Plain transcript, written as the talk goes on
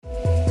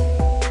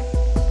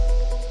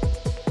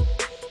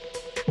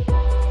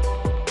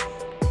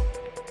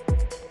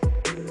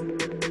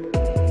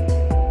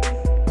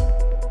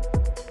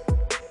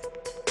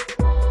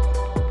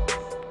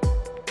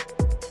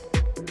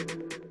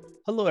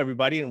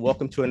everybody, and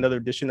welcome to another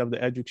edition of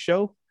the Edric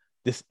Show.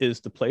 This is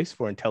the place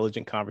for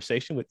intelligent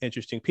conversation with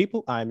interesting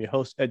people. I'm your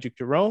host, Edric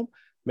Jerome.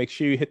 Make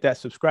sure you hit that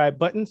subscribe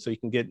button so you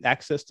can get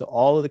access to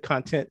all of the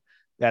content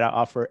that I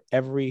offer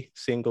every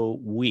single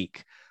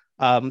week.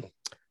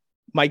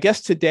 My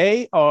guests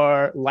today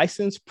are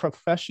licensed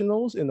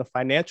professionals in the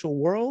financial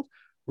world,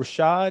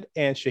 Rashad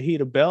and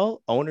Shahidah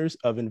Bell, owners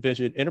of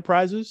Envision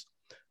Enterprises.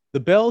 The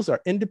Bells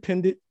are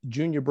independent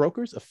junior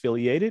brokers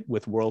affiliated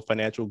with World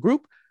Financial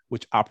Group,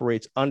 which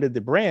operates under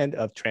the brand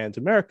of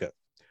Transamerica.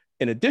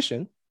 In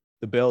addition,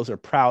 the Bells are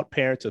proud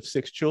parents of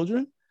 6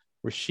 children.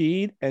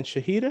 Rashid and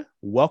Shahidah,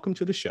 welcome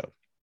to the show.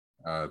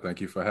 Thank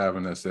you for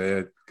having us,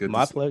 Ed.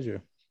 My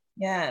pleasure.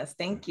 Yes,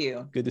 thank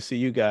you. Good to see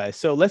you guys.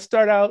 So let's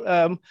start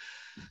out.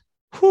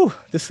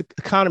 This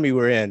economy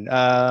we're in,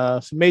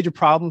 some major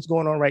problems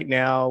going on right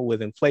now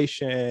with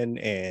inflation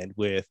and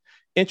with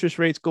interest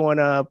rates going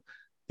up,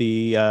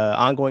 the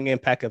ongoing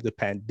impact of the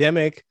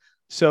pandemic.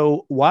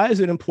 So why is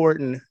it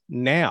important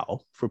now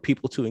for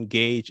people to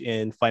engage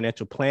in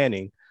financial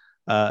planning,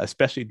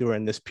 especially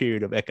during this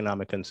period of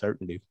economic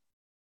uncertainty?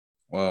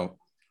 Well,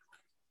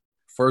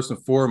 first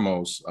and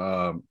foremost,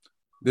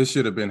 this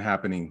should have been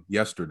happening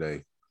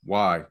yesterday.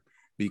 Why?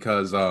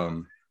 Because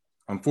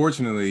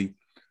unfortunately,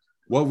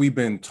 what we've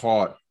been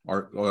taught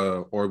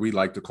or we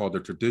like to call the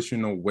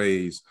traditional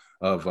ways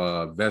of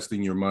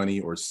investing your money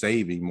or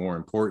saving, more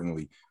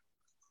importantly,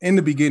 in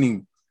the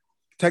beginning,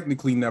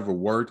 technically never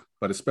worked,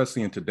 but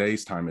especially in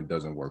today's time, it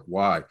doesn't work.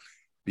 Why?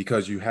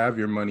 Because you have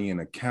your money in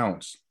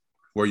accounts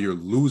where you're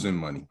losing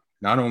money,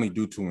 not only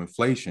due to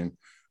inflation,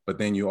 but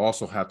then you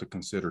also have to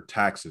consider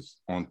taxes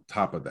on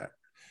top of that.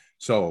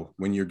 So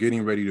when you're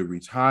getting ready to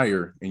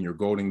retire in your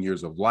golden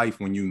years of life,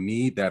 when you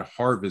need that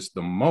harvest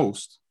the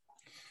most,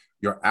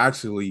 you're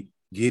actually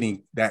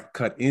getting that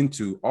cut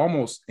into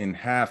almost in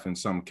half in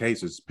some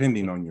cases,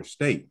 depending on your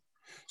state.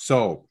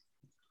 So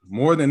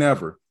more than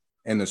ever,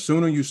 and the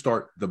sooner you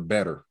start, the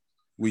better.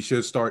 We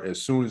should start as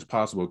soon as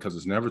possible because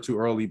it's never too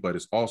early, but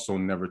it's also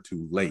never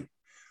too late.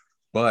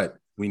 But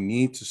we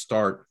need to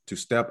start to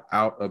step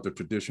out of the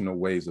traditional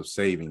ways of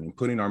saving and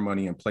putting our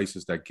money in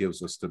places that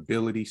gives us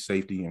stability,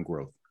 safety, and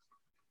growth.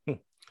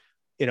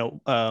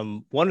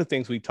 One of the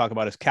things we talk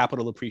about is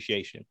capital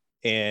appreciation.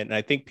 And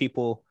I think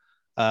people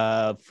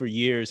for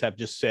years have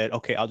just said,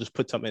 okay, I'll just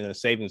put something in a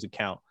savings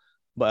account.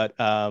 But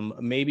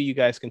maybe you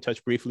guys can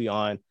touch briefly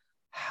on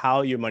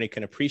how your money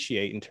can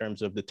appreciate in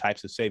terms of the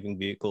types of saving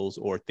vehicles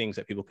or things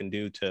that people can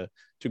do to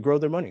grow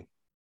their money.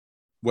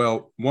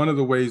 Well, one of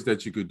the ways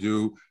that you could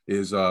do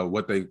is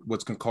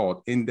what's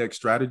called index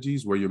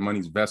strategies, where your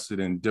money's vested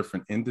in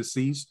different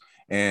indices.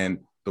 And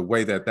the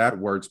way that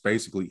works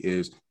basically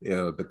is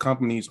the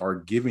companies are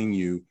giving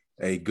you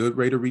a good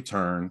rate of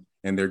return,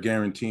 and they're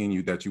guaranteeing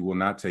you that you will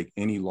not take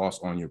any loss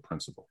on your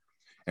principal.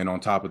 And on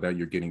top of that,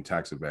 you're getting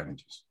tax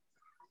advantages.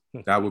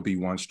 That would be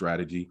one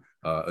strategy.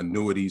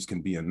 Annuities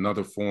can be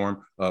another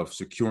form of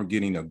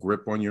getting a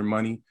grip on your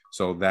money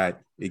so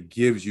that it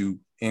gives you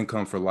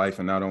income for life.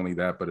 And not only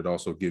that, but it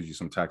also gives you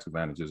some tax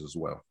advantages as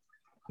well.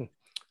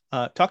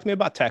 Talk to me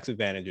about tax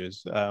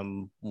advantages.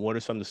 What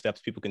are some of the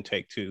steps people can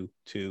take to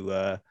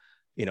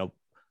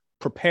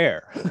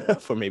prepare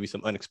for maybe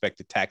some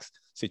unexpected tax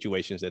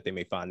situations that they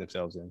may find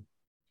themselves in?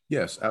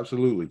 Yes,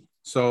 absolutely.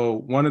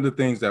 So one of the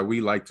things that we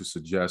like to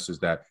suggest is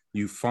that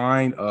you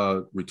find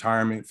a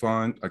retirement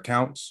fund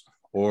accounts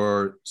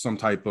or some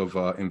type of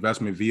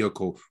investment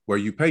vehicle where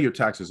you pay your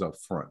taxes up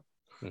front.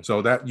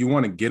 So that you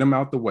want to get them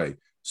out the way.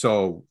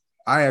 So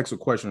I ask a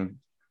question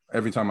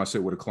every time I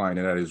sit with a client,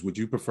 and that is, would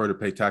you prefer to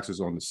pay taxes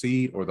on the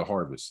seed or the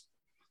harvest?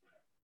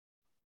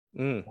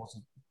 You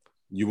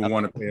would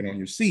want to pay it on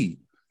your seed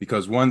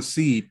because one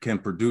seed can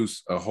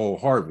produce a whole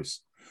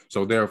harvest.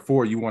 So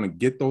therefore, you want to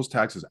get those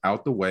taxes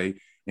out the way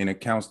in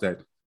accounts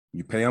that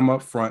you pay them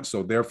up front.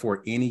 So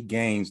therefore, any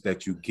gains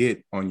that you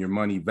get on your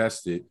money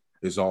vested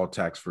is all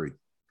tax-free.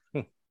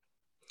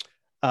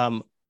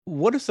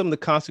 What are some of the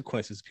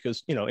consequences?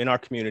 Because, in our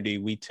community,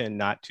 we tend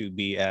not to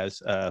be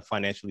as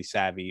financially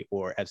savvy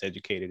or as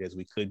educated as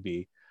we could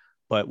be.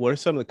 But what are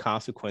some of the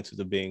consequences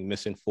of being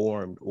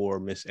misinformed or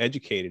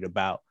miseducated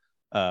about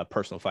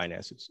personal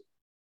finances?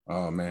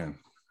 Oh, man.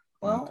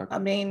 Well,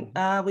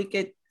 we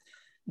could,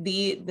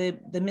 the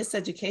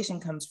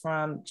miseducation comes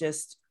from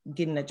just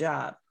getting a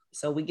job.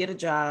 So we get a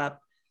job,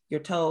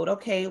 you're told,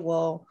 okay,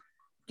 well,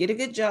 get a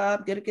good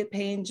job, get a good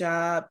paying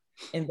job,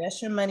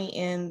 invest your money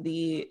in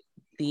the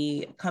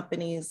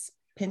company's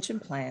pension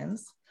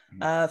plans,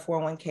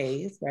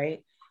 401ks,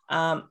 right?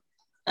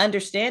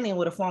 Understanding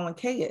what a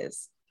 401k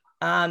is.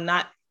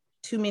 Not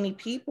too many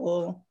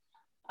people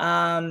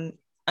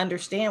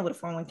understand what a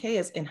 401k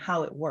is and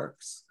how it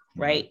works,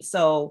 right?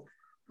 So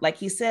like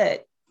he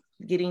said,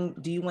 do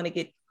you want to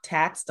get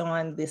taxed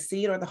on the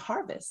seed or the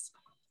harvest?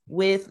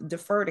 With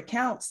deferred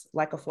accounts,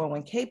 like a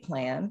 401k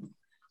plan,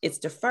 it's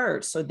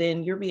deferred. So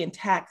then you're being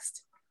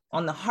taxed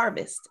on the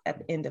harvest at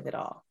the end of it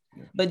all.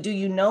 But do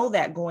you know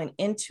that going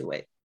into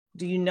it?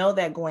 Do you know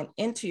that going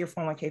into your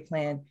 401k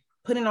plan,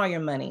 put in all your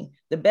money?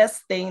 The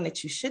best thing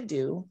that you should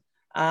do,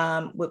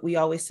 what we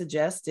always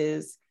suggest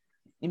is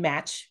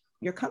match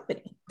your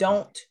company.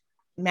 Don't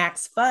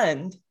max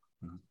fund.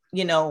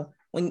 You know,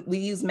 when we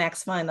use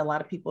max fund, a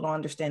lot of people don't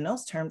understand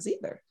those terms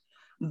either,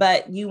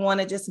 but you want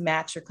to just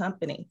match your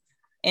company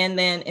and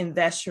then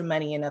invest your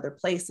money in other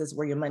places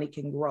where your money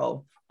can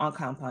grow on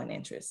compound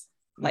interest,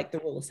 like the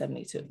rule of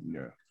 72.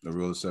 Yeah, the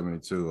rule of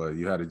 72.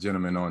 You had a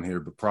gentleman on here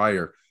but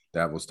prior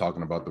that was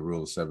talking about the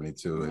rule of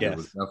 72. And It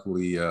was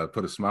definitely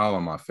put a smile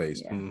on my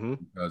face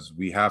because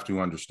we have to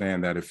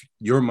understand that if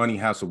your money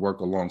has to work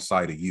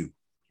alongside of you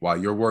while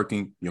you're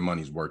working, your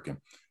money's working.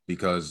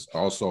 Because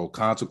also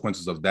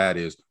consequences of that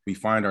is we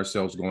find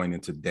ourselves going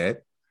into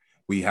debt.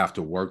 We have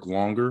to work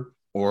longer,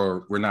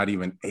 or we're not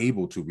even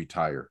able to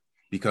retire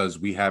because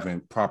we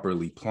haven't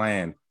properly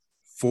planned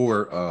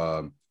for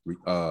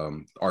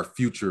our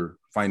future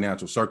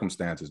financial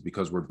circumstances,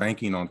 because we're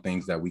banking on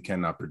things that we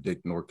cannot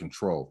predict nor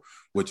control,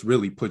 which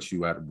really puts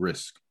you at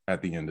risk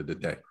at the end of the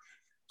day.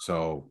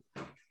 So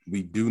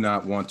we do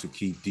not want to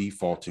keep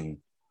defaulting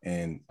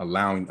and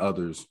allowing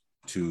others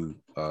to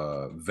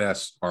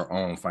vest our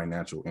own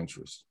financial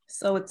interests.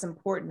 So it's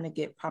important to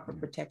get proper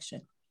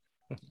protection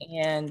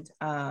and,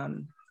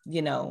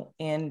 you know,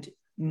 and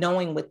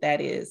knowing what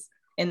that is.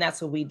 And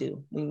that's what we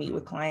do. We meet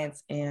with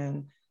clients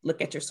and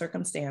look at your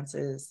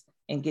circumstances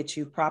and get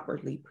you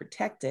properly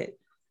protected,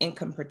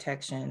 income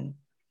protection,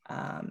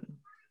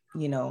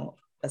 you know,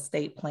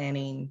 estate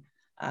planning,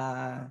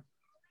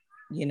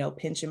 you know,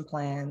 pension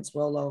plans,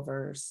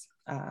 rollovers.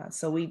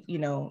 So we, you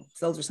know,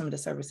 those are some of the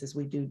services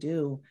we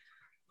do.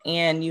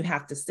 And you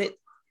have to sit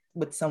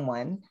with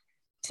someone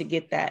to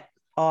get that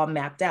all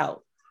mapped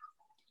out,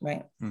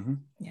 right?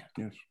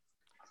 Yeah.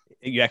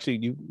 Yes.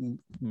 You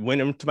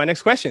went into my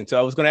next question. So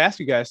I was going to ask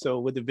you guys, so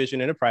with the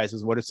Vision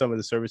Enterprises, what are some of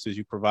the services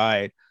you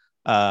provide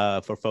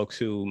for folks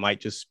who might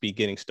just be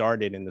getting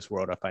started in this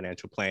world of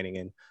financial planning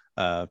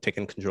and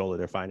taking control of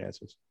their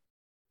finances?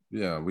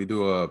 Yeah, we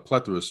do a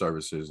plethora of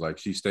services. Like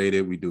she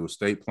stated, we do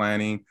estate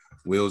planning,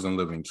 wills and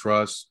living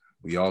trusts.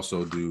 We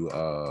also do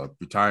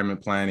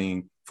retirement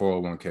planning,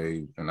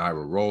 401k and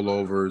IRA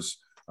rollovers.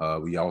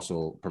 We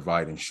also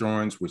provide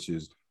insurance, which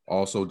is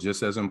also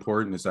just as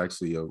important. It's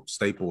actually a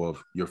staple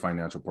of your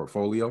financial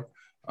portfolio.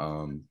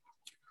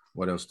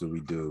 What else do we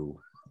do?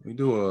 We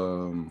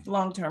do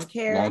long-term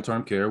care.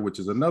 Long-term care, which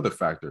is another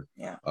factor.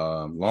 Yeah.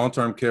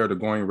 Long-term care, the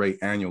going rate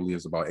annually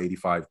is about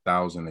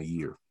 $85,000 a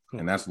year,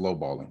 and that's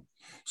lowballing.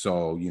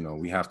 So, you know,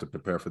 we have to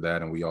prepare for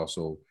that, and we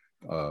also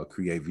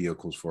create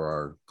vehicles for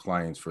our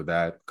clients for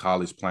that.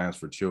 College plans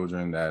for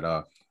children that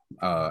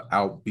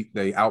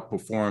they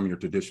outperform your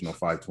traditional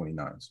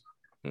 529s.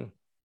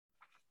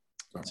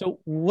 So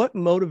what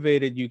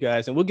motivated you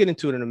guys, and we'll get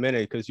into it in a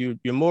minute, because you're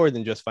more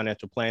than just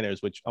financial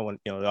planners, which I want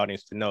the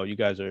audience to know. You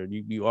guys are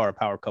you are a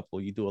power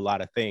couple. You do a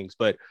lot of things,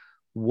 but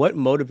what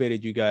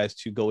motivated you guys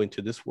to go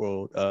into this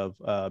world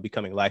of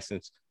becoming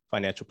licensed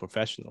financial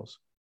professionals?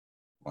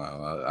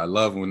 Wow, I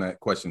love when that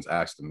question's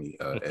asked to me.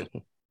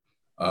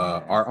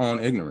 Our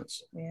own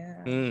ignorance.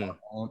 Yeah. Our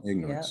own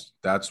ignorance.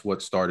 Yeah. That's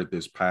what started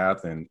this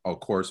path, and of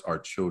course, our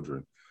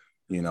children.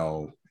 You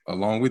know,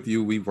 along with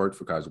you, we've worked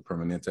for Kaiser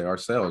Permanente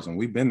ourselves, and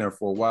we've been there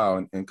for a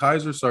while. And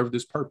Kaiser served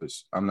this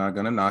purpose. I'm not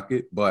going to knock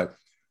it, but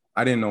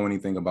I didn't know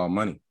anything about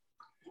money.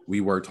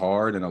 We worked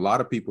hard, and a lot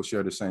of people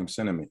share the same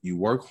sentiment. You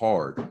work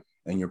hard,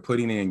 and you're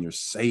putting in, you're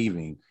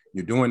saving,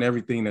 you're doing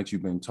everything that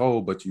you've been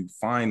told, but you're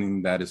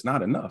finding that it's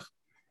not enough.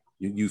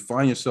 You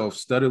find yourself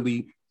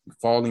steadily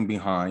falling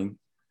behind,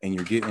 and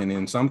you're getting,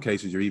 in some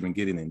cases, you're even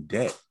getting in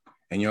debt.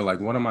 And you're like,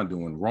 what am I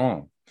doing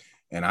wrong?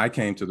 And I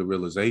came to the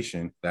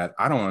realization that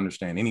I don't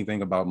understand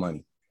anything about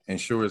money,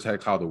 and sure as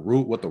heck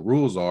what the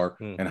rules are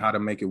and how to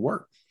make it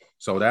work.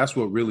 So that's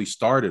what really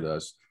started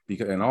us.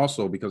 And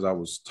also because I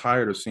was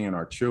tired of seeing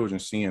our children,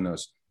 seeing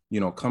us, you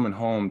know, coming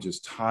home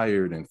just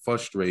tired and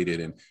frustrated,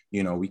 and,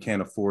 you know, we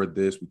can't afford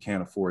this, we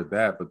can't afford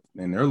that.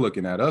 And they're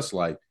looking at us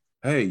like,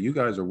 hey, you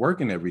guys are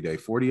working every day,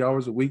 40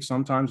 hours a week,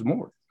 sometimes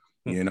more,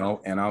 you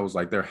know? And I was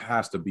like, there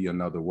has to be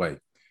another way.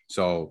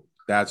 So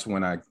that's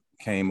when I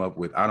came up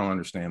with, I don't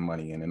understand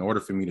money. And in order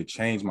for me to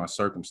change my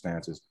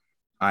circumstances,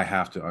 I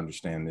have to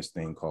understand this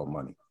thing called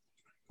money.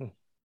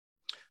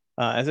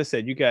 As I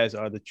said, you guys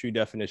are the true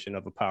definition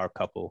of a power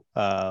couple.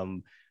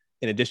 In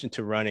addition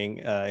to running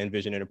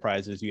Envision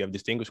Enterprises, you have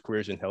distinguished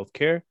careers in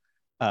healthcare.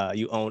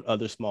 You own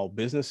other small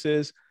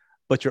businesses,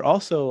 but you're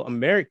also a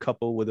married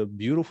couple with a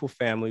beautiful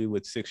family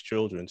with 6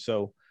 children.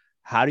 So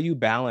how do you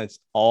balance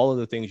all of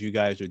the things you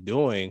guys are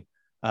doing?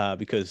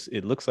 Because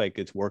it looks like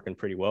it's working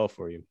pretty well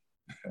for you.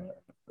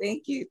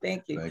 Thank you.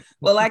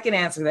 Well, I can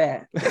answer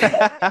that.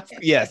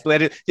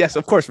 Yes,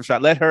 of course,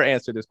 Rashad. Let her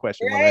answer this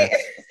question. Right?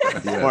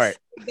 Yes.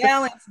 The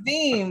balance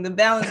beam.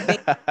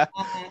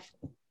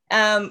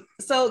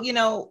 So, you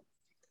know,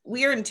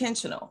 we are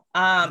intentional.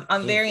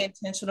 I'm very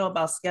intentional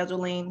about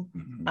scheduling.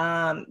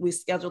 We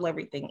schedule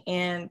everything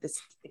in.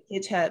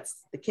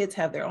 The kids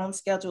have their own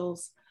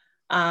schedules.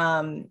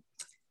 Even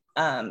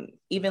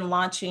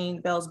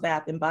launching Bell's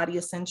Bath and Body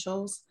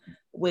Essentials,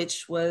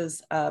 which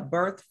was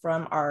birthed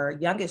from our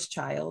youngest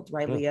child,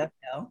 right, Leah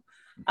Bell.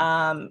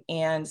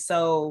 And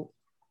so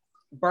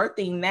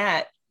birthing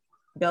that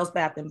Bell's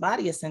Bath and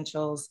Body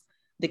Essentials,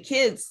 the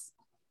kids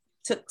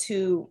took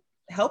to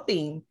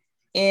helping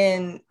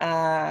in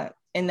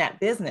that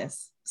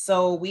business.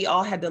 So we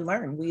all had to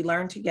learn. We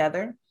learned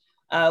together.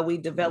 We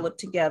developed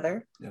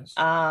together. Yes.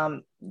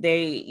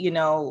 They,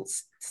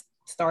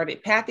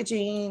 started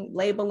packaging,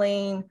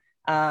 labeling,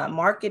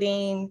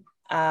 marketing.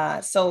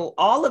 So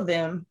all of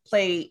them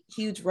play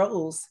huge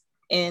roles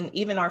in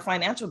even our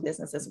financial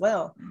business as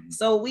well. Mm-hmm.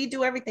 So we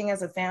do everything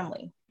as a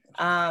family.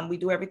 We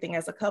do everything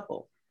as a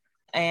couple.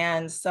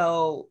 And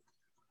so,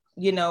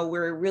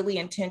 we're really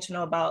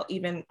intentional about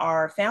even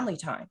our family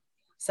time,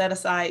 set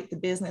aside the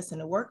business and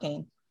the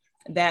working,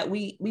 that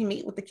we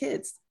meet with the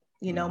kids,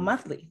 mm-hmm.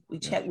 monthly.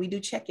 We do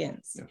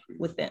check-ins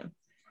with them.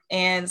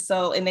 And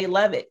so, and they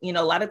love it.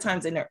 A lot of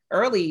times in the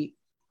early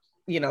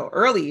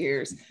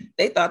years,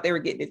 they thought they were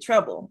getting in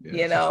trouble,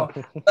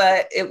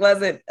 but it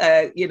wasn't,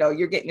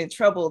 you're getting in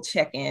trouble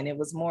check-in. It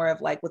was more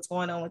of like, what's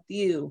going on with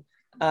you?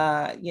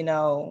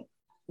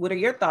 What are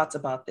your thoughts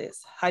about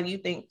this? How do you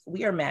think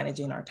we are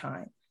managing our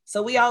time?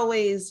 So we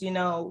always,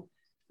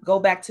 go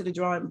back to the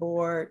drawing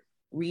board,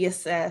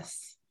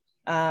 reassess,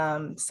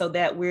 so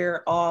that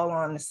we're all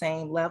on the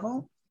same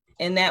level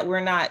and that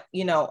we're not,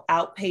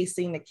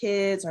 outpacing the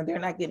kids, or they're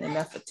not getting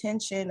enough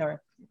attention,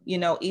 or,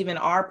 even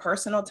our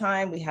personal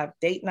time. We have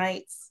date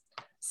nights.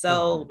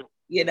 So,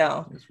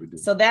 yes,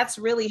 so that's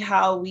really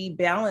how we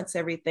balance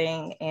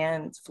everything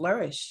and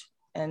flourish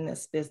in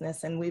this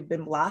business. And we've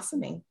been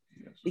blossoming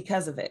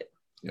because of it.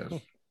 Yes.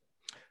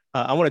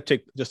 I want to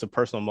take just a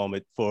personal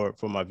moment for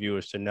my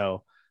viewers to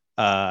know.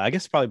 I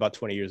guess probably about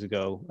 20 years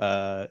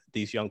ago,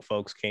 these young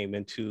folks came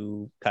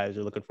into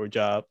Kaiser looking for a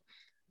job.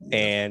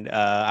 And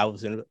I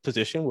was in a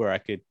position where I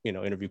could,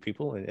 interview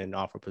people and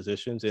offer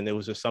positions. And there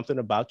was just something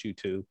about you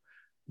two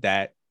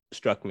that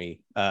struck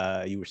me.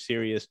 You were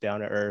serious, down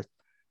to earth.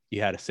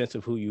 You had a sense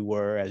of who you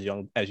were as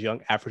young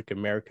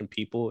African-American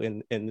people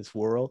in this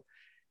world.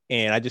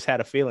 And I just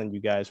had a feeling you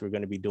guys were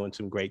going to be doing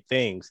some great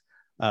things.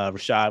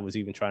 Rashad was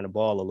even trying to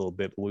ball a little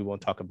bit, but we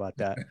won't talk about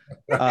that.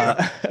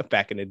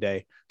 Back in the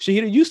day,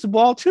 Shahidah used to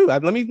ball too.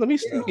 Let me.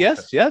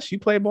 Yes, you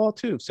play ball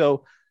too.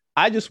 So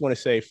I just want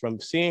to say,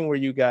 from seeing where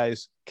you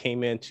guys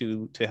came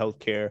into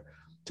healthcare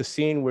to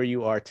seeing where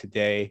you are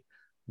today,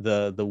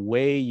 the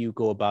way you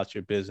go about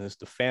your business,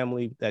 the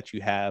family that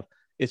you have,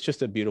 it's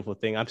just a beautiful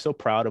thing. I'm so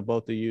proud of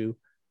both of you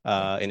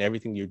and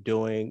everything you're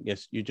doing.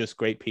 You're just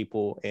great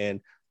people, and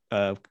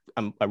I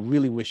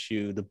really wish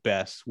you the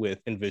best with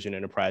Envision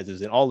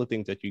Enterprises and all the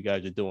things that you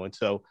guys are doing.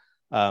 So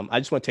I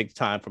just want to take the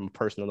time from a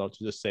personal note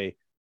to just say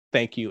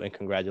thank you and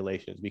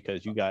congratulations,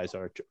 because you guys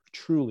are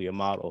truly a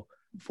model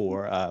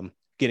for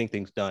getting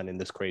things done in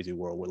this crazy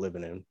world we're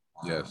living in.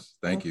 Yes.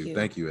 Thank you.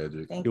 Thank you,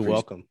 Edric. You're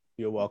welcome.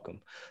 You're welcome.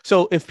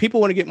 So if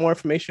people want to get more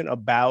information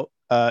about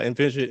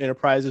Envision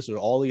Enterprises or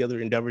all the other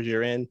endeavors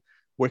you're in,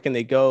 where can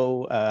they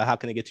go? How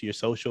can they get to your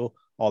social,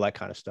 all that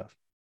kind of stuff?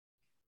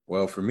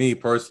 Well, for me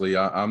personally,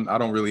 I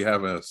don't really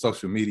have a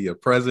social media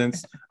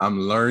presence. I'm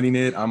learning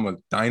it. I'm a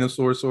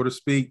dinosaur, so to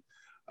speak.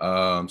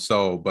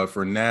 But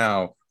for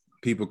now,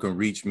 people can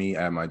reach me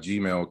at my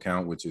Gmail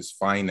account, which is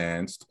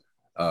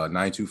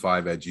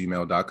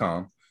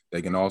financed925@gmail.com.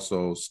 They can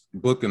also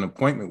book an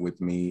appointment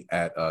with me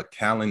at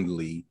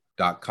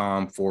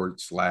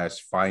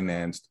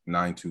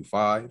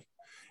calendly.com/financed925.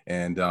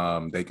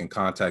 And they can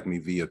contact me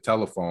via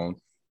telephone,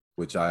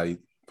 which I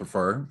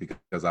prefer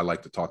because I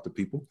like to talk to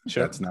people.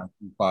 Sure. That's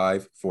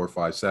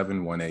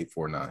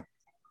 925-457-1849.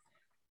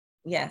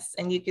 Yes.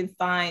 And you can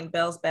find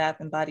Bell's Bath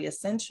and Body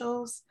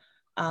Essentials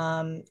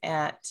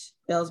at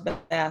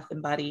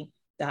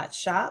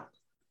bellsbathandbody.shop,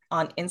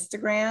 on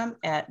Instagram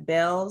at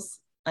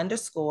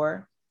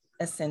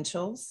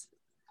bells_essentials.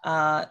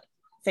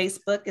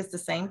 Facebook is the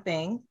same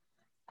thing,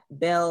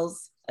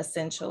 Bell's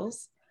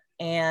Essentials.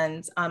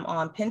 And I'm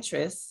on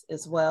Pinterest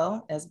as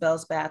well as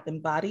Bell's Bath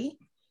and Body.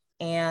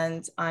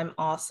 And I'm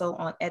also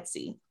on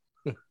Etsy.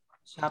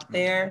 Shop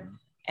there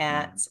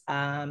at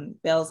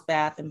Bell's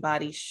Bath and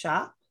Body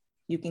Shop.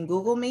 You can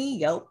Google me,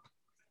 Yelp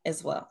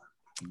as well.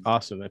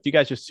 Awesome. If you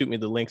guys just shoot me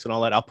the links and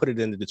all that, I'll put it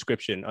in the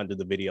description under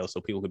the video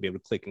so people can be able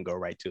to click and go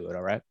right to it.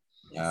 All right.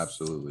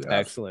 Absolutely.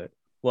 Excellent.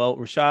 Well,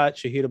 Rashad,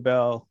 Shahidah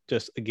Bell,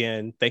 just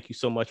again, thank you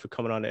so much for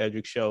coming on the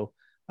Edric Show.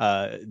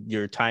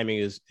 Your timing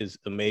is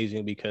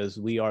amazing, because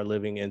we are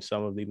living in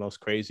some of the most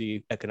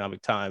crazy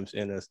economic times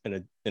in a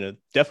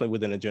definitely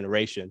within a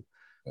generation.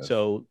 Yes.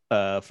 So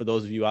for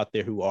those of you out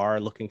there who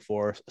are looking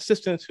for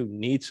assistance, who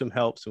need some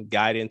help, some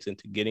guidance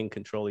into getting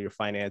control of your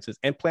finances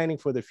and planning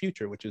for the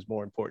future, which is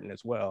more important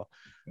as well,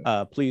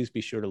 please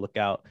be sure to look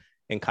out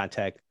and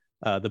contact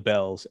the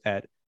Bells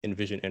at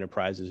Envision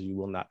Enterprises. You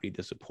will not be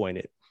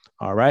disappointed.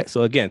 All right.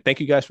 So again, thank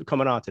you guys for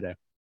coming on today.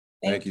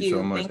 Thank you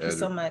so much. Thank you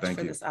so much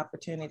for this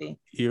opportunity.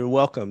 You're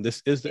welcome.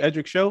 This is the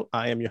Edric Show.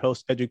 I am your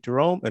host, Edric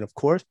Jerome. And of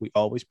course, we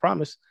always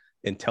promise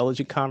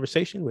intelligent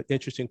conversation with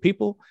interesting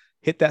people.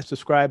 Hit that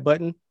subscribe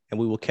button, and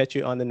we will catch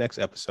you on the next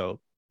episode.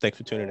 Thanks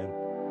for tuning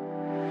in.